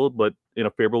questionable, but in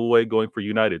a favorable way going for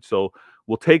United. So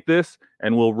we'll take this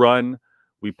and we'll run.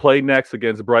 We play next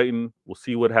against Brighton. We'll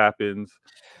see what happens.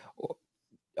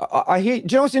 I hear. Do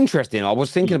you know what's interesting? I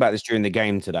was thinking about this during the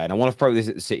game today, and I want to throw this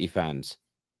at the City fans.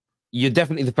 You're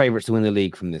definitely the favourites to win the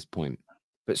league from this point.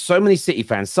 But so many City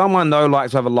fans, some I know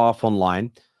like to have a laugh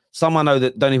online. Some I know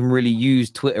that don't even really use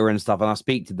Twitter and stuff, and I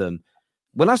speak to them.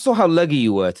 When I saw how leggy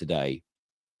you were today,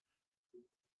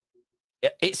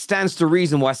 it stands to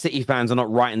reason why City fans are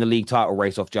not writing the league title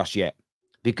race off just yet.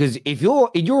 Because if you're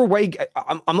away,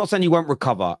 I'm not saying you won't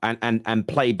recover and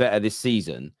play better this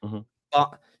season,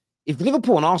 but if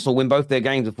Liverpool and Arsenal win both their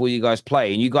games before you guys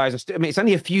play, and you guys are still, I mean, it's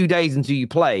only a few days until you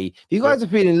play. If you guys are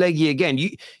feeling leggy again,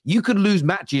 you could lose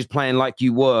matches playing like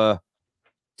you were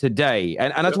today.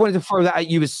 And I just wanted to throw that at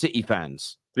you as City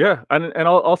fans. Yeah, and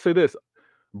I'll say this.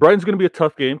 Brighton's going to be a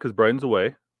tough game because Brighton's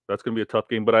away. That's going to be a tough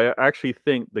game. But I actually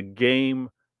think the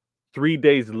game 3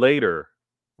 days later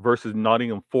versus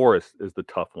Nottingham Forest is the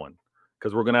tough one,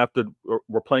 because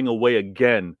we're playing away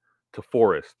again to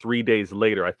Forest 3 days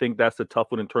later. I think that's the tough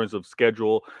one in terms of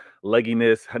schedule,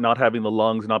 legginess, not having the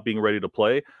lungs, not being ready to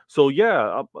play. So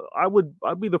yeah,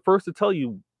 I'd be the first to tell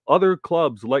you, other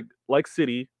clubs like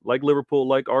City, like Liverpool,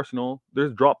 like Arsenal,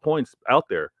 there's drop points out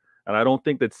there, and I don't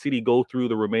think that City go through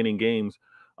the remaining games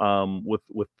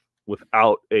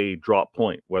without a drop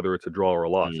point, whether it's a draw or a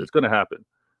loss. It's going to happen.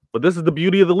 But this is the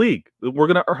beauty of the league. We're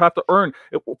going to have to earn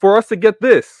for us to get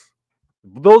this.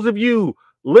 Those of you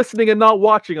listening and not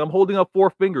watching, I'm holding up 4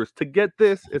 fingers. To get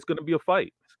this, it's going to be a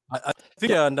fight. I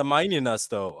think you're undermining us,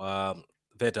 though,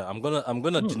 Veta. I'm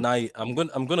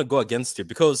gonna go against you,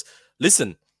 because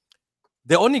listen,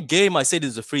 the only game I said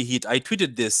is a free hit. I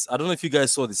tweeted this. I don't know if you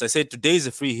guys saw this. I said today is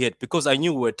a free hit because I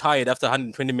knew we were tired after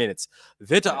 120 minutes.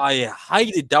 Veta, I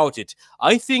highly doubt it.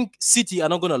 I think City are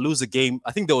not gonna lose a game.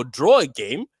 I think they'll draw a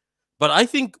game. But I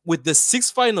think with the 6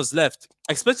 finals left,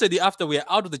 especially after we are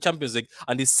out of the Champions League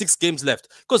and there's 6 games left,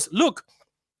 because look,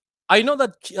 I know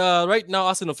that right now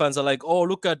Arsenal fans are like, oh,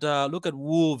 look at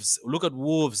Wolves,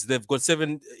 they've got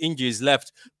 7 injuries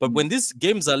left. But when these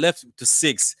games are left to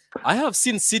 6, I have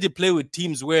seen City play with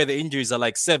teams where the injuries are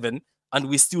like 7 and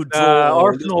we still draw.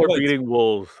 Arsenal are beating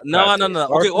Wolves. No.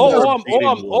 Okay,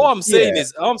 all I'm saying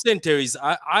is, Terry, is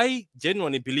I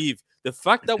genuinely believe the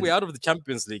fact that we're out of the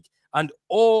Champions League and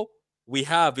all we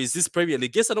have is this Premier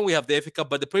League. Yes, I know we have the FA Cup,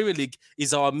 but the Premier League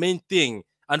is our main thing.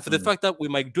 And for the fact that we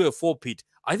might do a 4-peat,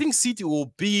 I think City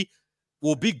will be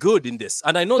good in this.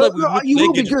 And I know that you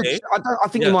will be good. I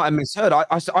think you might have misheard.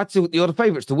 I think you're the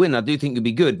favourites to win. I do think you'll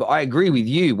be good, but I agree with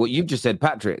you. What you've just said,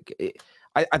 Patrick.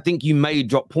 I think you may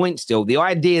drop points still. The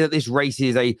idea that this race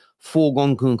is a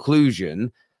foregone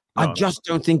conclusion, I just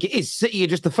don't think it is. City are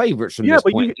just the favourites from this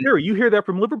point. You hear that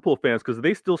from Liverpool fans because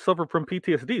they still suffer from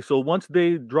PTSD. So once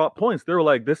they drop points, they're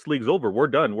like, this league's over. We're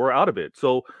done. We're out of it.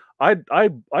 So I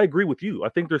agree with you. I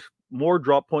think there's more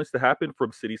drop points to happen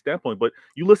from City standpoint. But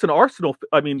you listen to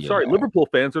Liverpool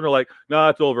fans, and they're like, nah,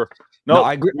 it's over. No,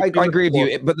 I agree with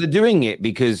you. But they're doing it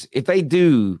because if they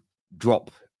do drop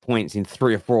points in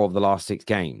 3 or 4 of the last 6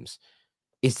 games,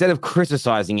 instead of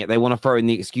criticizing it, they want to throw in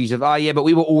the excuse of, but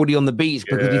we were already on the beach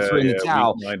because we threw in the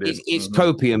towel. It's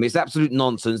copium. It's absolute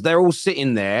nonsense. They're all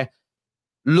sitting there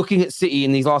looking at City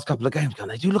in these last couple of games,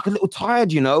 they do look a little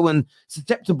tired, and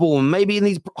susceptible, and maybe in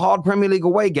these hard Premier League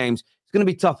away games, it's going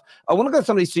to be tough. I want to go to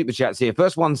some of these super chats here.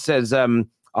 First one says,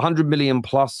 100 million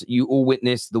plus, you all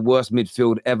witnessed the worst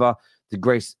midfield ever to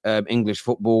grace English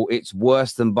football. It's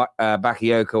worse than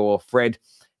Bakayoko or Fred.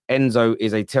 Enzo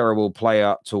is a terrible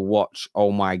player to watch.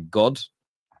 Oh my God.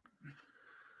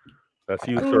 That's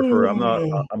you, Surfer. I'm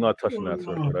not touching that,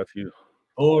 Surfer. That's you.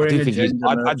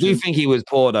 I do think he was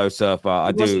poor though, Surfer.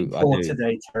 I do. Poor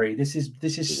today, Terry. This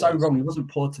is so wrong. He wasn't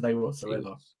poor today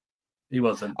whatsoever. He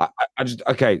wasn't. I just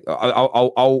okay.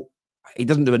 He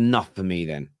doesn't do enough for me.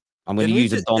 Then I'm going to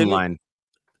use a Don line.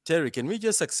 Terry, can we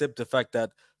just accept the fact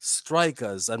that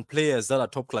strikers and players that are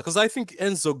top class? Because I think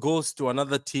Enzo goes to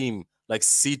another team like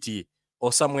City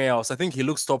or somewhere else. I think he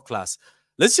looks top class.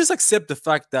 Let's just accept the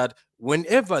fact that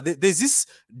whenever there's this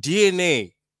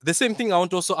DNA, the same thing I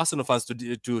want also Arsenal fans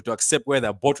to accept, where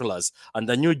they're bottlers, and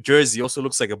the new jersey also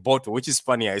looks like a bottle, which is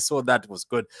funny. I saw that was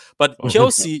good. But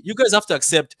Chelsea, you guys have to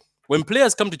accept, when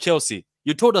players come to Chelsea,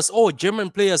 you told us, oh, German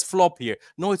players flop here.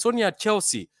 No, it's only at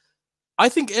Chelsea. I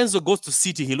think Enzo goes to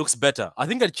City, he looks better. I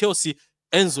think at Chelsea,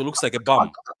 Enzo looks like a bum.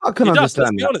 I can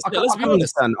understand that. I can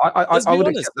understand. I would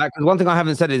accept that, because one thing I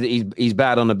haven't said is that he's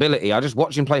bad on ability. I just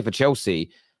watch him play for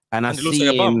Chelsea, and I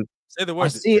see him. Say the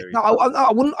word. No,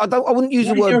 I wouldn't use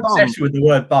the word bum. With the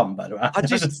word bum, by the way.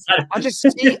 I just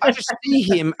see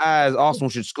him as Arsenal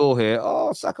should score here.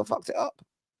 Oh, Saka fucked it up.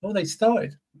 Oh, they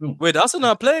started. Wait,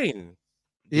 Arsenal are playing.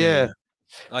 Yeah.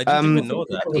 I didn't even know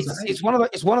that.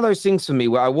 It's one of those things for me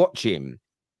where I watch him,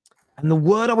 and the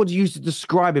word I would use to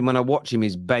describe him when I watch him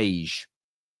is beige.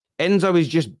 Enzo is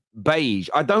just beige.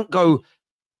 I don't go,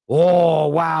 oh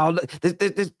wow.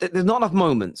 There's not enough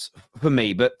moments for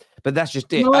me, but that's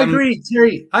just it. No, I agree,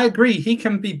 Terry. I agree. He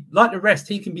can be like the rest.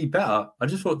 He can be better. I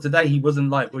just thought today he wasn't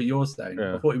like what you're saying.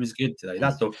 Yeah. I thought he was good today.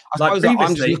 That's all. I suppose I'm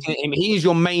just looking at him. He is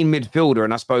your main midfielder,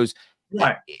 and I suppose.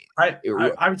 Right. I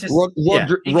just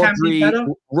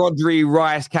Rodri,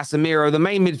 Rice, Casemiro, the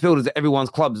main midfielders at everyone's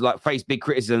clubs face big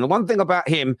criticism. The one thing about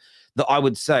him that I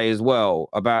would say as well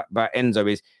about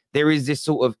Enzo is there is this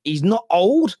sort of, he's not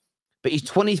old, but he's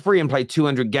 23 and played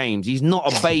 200 games. He's not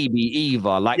a baby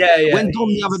either. When Dom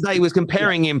the other day was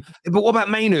comparing him, but what about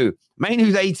Mainu?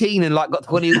 Mainu's 18 and got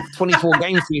 24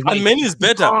 games. And Mainu's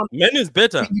better. Mainu's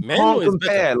better. Manu is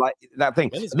better. That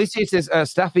thing. This is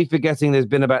Staffy forgetting there's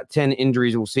been about 10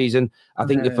 injuries all season. I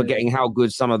think they're forgetting how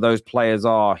good some of those players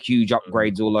are. Huge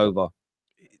upgrades all over.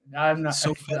 I'm not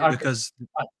so funny because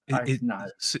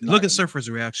look at Surfer's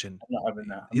reaction.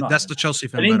 That's the Chelsea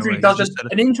fan.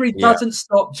 An injury doesn't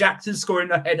stop Jackson scoring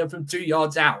a header from 2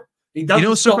 yards out. He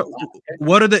doesn't Surfer,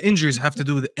 what do the injuries have to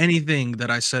do with anything that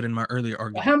I said in my earlier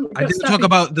argument? I didn't talk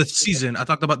about the season. I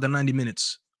talked about the 90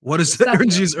 minutes. What does the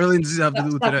injuries early in the season have to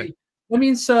do with today? Let me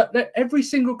insert that every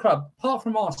single club, apart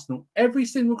from Arsenal, every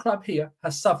single club here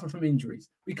has suffered from injuries.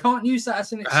 We can't use that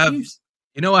as an excuse.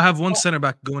 I have one center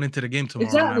back going into the game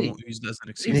tomorrow, and I won't use that as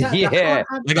an excuse. Exactly. Yeah.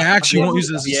 I actually won't use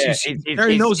it as an excuse.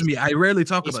 Terry knows me. I rarely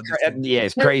talk about this. Yeah,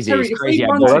 it's crazy. Terry, it's crazy.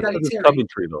 That's because it's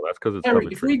Coventry, though. That's because it's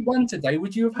Coventry. If we'd won today,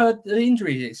 would you have heard the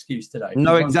injury excuse today?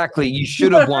 No, exactly. You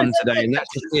should have won today, and that's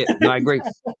just it. No, I agree.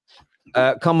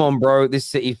 Come on, bro. This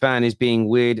City fan is being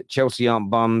weird. Chelsea aren't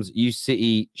bums. You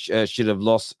City should have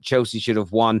lost. Chelsea should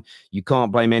have won. You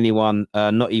can't blame anyone,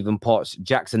 not even Potts.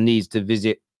 Jackson needs to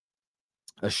visit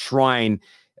a shrine.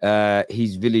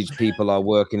 His village people are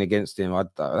working against him.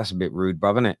 That's a bit rude,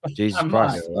 bro, isn't it? Jesus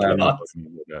Christ.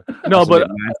 No, but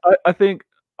I think,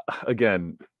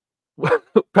 again,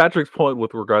 Patrick's point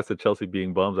with regards to Chelsea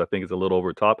being bums, I think is a little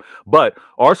over top. But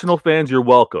Arsenal fans, you're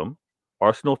welcome.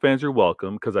 Arsenal fans, you're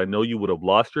welcome, because I know you would have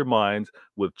lost your minds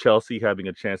with Chelsea having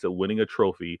a chance at winning a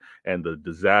trophy and the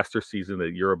disaster season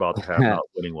that you're about to have not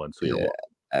winning one. So you're welcome.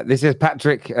 This is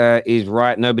Patrick is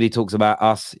right. Nobody talks about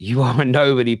us. You are a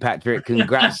nobody, Patrick.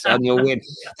 Congrats on your win.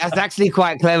 That's actually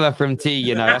quite clever from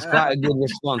T. That's quite a good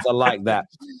response. I like that.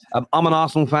 I'm an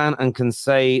Arsenal fan and can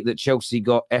say that Chelsea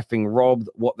got effing robbed.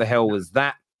 What the hell was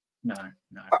that? No.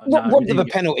 Robbed of a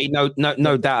penalty. No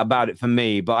doubt about it for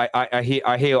me. But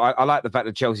I like the fact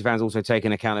that Chelsea fans also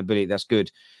taking accountability. That's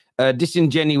good.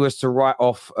 Disingenuous to write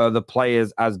off the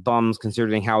players as bums,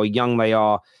 considering how young they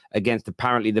are against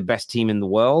apparently the best team in the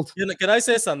world. Can I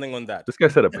say something on that? This guy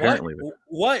said apparently.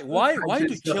 Why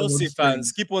do Chelsea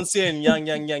fans keep on saying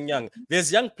young?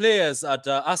 There's young players at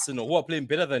Arsenal who are playing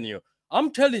better than you.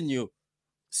 I'm telling you,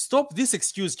 stop this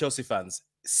excuse, Chelsea fans.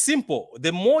 Simple.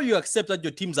 The more you accept that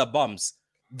your teams are bums,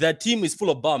 their team is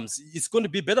full of bums, it's going to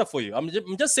be better for you. I'm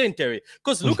just saying, Terry.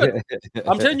 Because look at,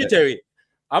 I'm telling you, Terry.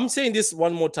 I'm saying this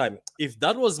one more time. If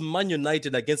that was Man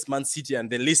United against Man City and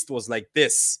the list was like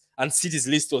this, and City's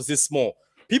list was this small,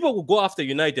 People will go after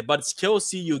United, but it's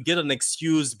Chelsea. You get an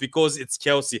excuse because it's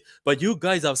Chelsea. But you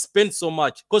guys have spent so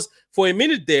much. Because for a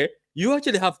minute there, you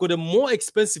actually have got a more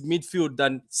expensive midfield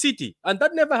than City. And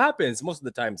that never happens most of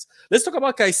the times. Let's talk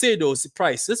about Caicedo's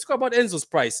price. Let's talk about Enzo's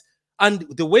price. And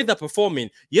the way they're performing.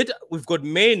 Yet we've got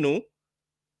Menu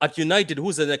at United,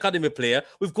 who's an academy player.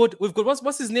 We've got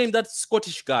what's his name? That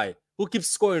Scottish guy who keeps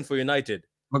scoring for United.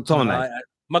 McTominay.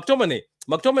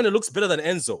 McTominay looks better than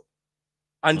Enzo.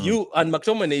 And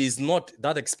McTominay is not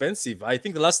that expensive. I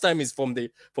think the last time is from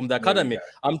the academy.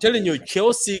 I'm telling you,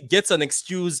 Chelsea gets an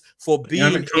excuse for being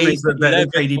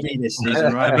KDB this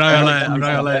season, right?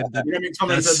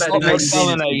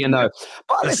 McTominay, you know.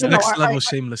 But that's next level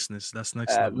shamelessness. That's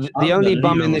next level. The only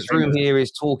bum in this room here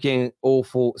is talking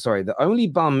awful. Sorry, the only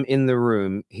bum in the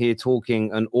room here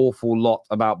talking an awful lot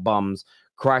about bums.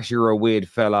 Crash, you're a weird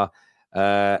fella.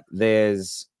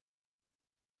 There's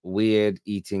weird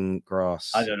eating grass.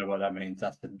 I don't know what that means.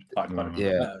 That's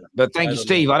but thank you,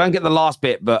 Steve. I don't get the last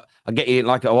bit, but I get you.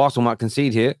 Like Arsenal might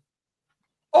concede here.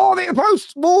 Oh, they hit the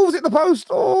post. Wolves hit the post.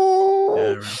 Oh,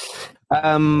 yeah,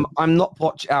 right. I'm not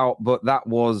Poch out, but that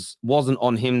wasn't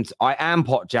on him. I am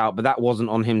Poch out, but that wasn't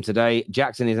on him today.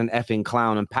 Jackson is an effing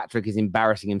clown, and Patrick is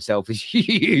embarrassing himself as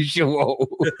usual.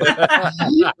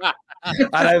 I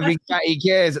don't think he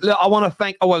cares. Look, I want to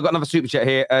thank. Oh, I've got another super chat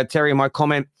here. Terry, my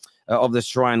comment of the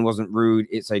shrine wasn't rude.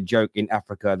 It's a joke in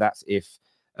Africa. That's if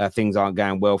things aren't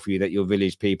going well for you, that your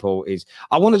village people is.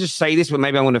 I want to just say this, but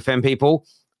maybe I'm going to offend people.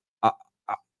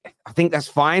 I think that's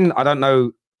fine. I don't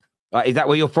know. Is that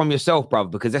where you're from yourself,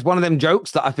 bruv? Because that's one of them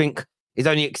jokes that I think is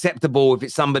only acceptable if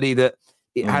it's somebody that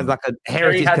it has like a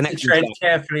heritage connection. Tread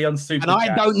carefully on super. And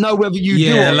I don't know whether you do.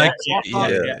 You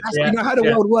know how the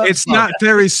world works. It's not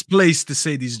Terry's place to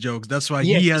say these jokes. That's why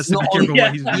he has to be careful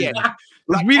what he's doing.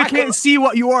 Like, we can't see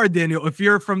what you are, Daniel. If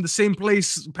you're from the same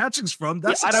place Patrick's from,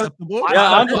 that's acceptable.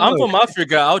 I'm from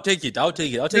Africa. I'll take it. I'll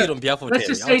take it on behalf of Terry. Let's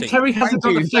just say Terry hasn't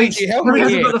got the face. Terry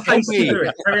hasn't got the face to do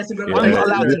it. Terry hasn't got the face. I'm not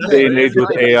allowed to say in age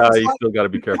with AI, you still got to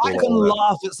be careful. I can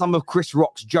laugh at some of Chris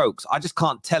Rock's jokes. I just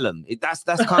can't tell them. That's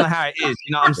kind of how it is.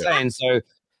 You know what I'm saying? So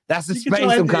that's the space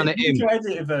I'm kind of in. You can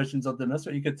try versions of them. That's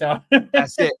what you could tell.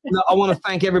 That's it. No, I want to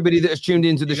thank everybody that has tuned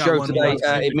into the show today.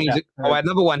 It means I had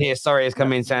another one here. Sorry, it's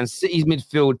come in saying City's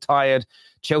midfield tired.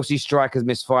 Chelsea strikers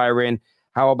misfiring.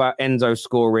 How about Enzo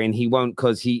scoring? He won't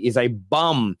because he is a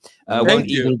bum. Won't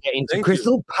even get into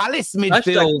Crystal Palace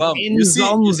midfield. You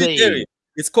see, Terry,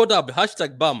 it's called up.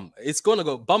 #bum. It's gonna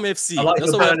go bum FC. I like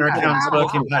your burner accounts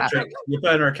working, Patrick. Your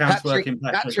burner accounts working,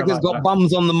 Patrick. Patrick has got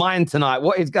bums on the mind tonight.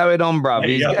 What is going on, bro?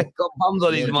 He's got bums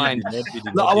on his mind.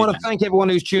 Look, I want to thank everyone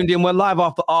who's tuned in. We're live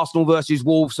after Arsenal versus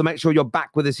Wolves, so make sure you're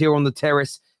back with us here on the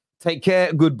terrace. Take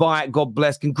care. Goodbye. God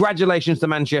bless. Congratulations to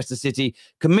Manchester City.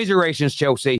 Commiserations, Chelsea.